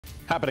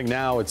Happening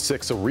now at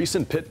 6, a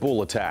recent pit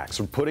bull attacks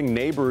are putting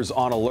neighbors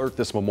on alert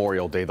this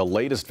Memorial Day. The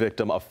latest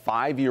victim, a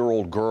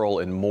 5-year-old girl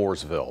in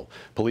Mooresville.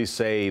 Police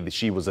say that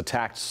she was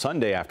attacked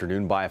Sunday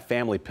afternoon by a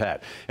family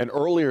pet. And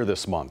earlier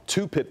this month,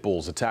 2 pit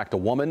bulls attacked a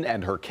woman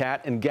and her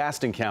cat in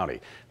Gaston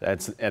County.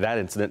 That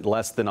incident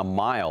less than a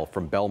mile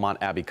from Belmont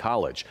Abbey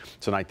College.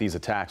 Tonight, these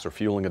attacks are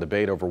fueling a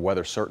debate over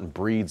whether certain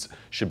breeds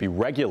should be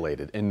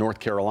regulated in North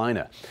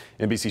Carolina.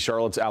 NBC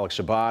Charlotte's Alex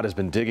Shabbat has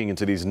been digging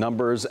into these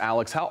numbers.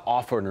 Alex, how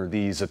often are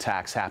these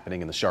attacks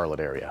happening in the Charlotte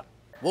area?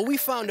 Well, we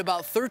found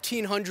about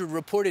 1,300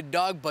 reported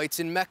dog bites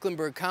in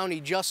Mecklenburg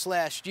County just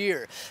last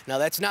year. Now,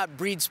 that's not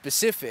breed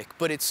specific,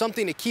 but it's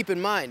something to keep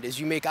in mind as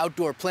you make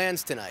outdoor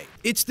plans tonight.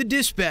 It's the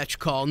dispatch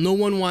call no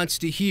one wants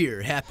to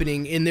hear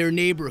happening in their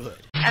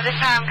neighborhood. At this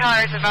time,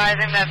 caller is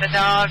advising that the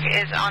dog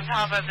is on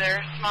top of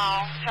their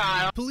small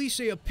child. Police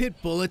say a pit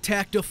bull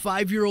attacked a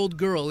 5-year-old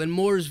girl in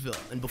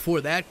Mooresville, and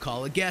before that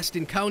call, a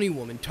Gaston County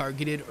woman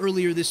targeted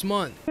earlier this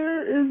month.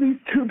 There is these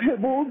 2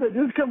 pit bulls that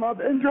just come up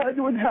and try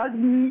to attack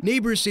me.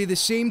 Neighbors say the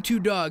same 2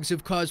 dogs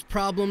have caused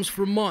problems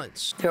for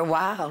months. They're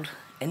wild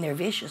and they're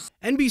vicious.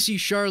 NBC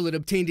Charlotte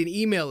obtained an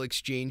email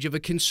exchange of a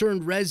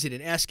concerned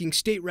resident asking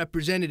State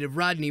Representative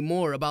Rodney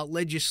Moore about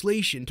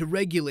legislation to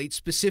regulate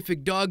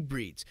specific dog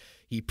breeds.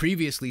 He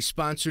previously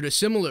sponsored a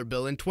similar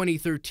bill in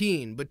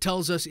 2013, but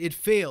tells us it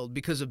failed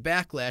because of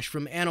backlash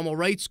from animal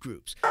rights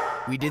groups.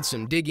 We did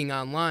some digging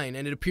online,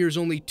 and it appears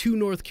only 2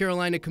 North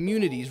Carolina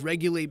communities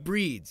regulate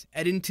breeds,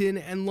 Edenton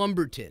and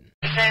Lumberton.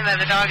 Saying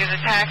that the dog is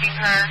attacking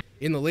her.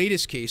 In the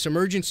latest case,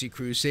 emergency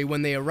crews say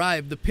when they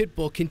arrived, the pit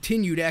bull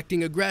continued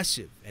acting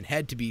aggressive and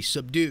had to be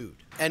subdued.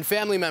 And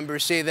family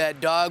members say that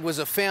dog was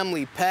a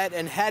family pet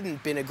and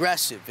hadn't been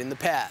aggressive in the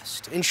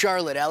past. In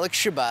Charlotte, Alex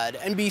Shabbat,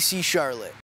 NBC Charlotte.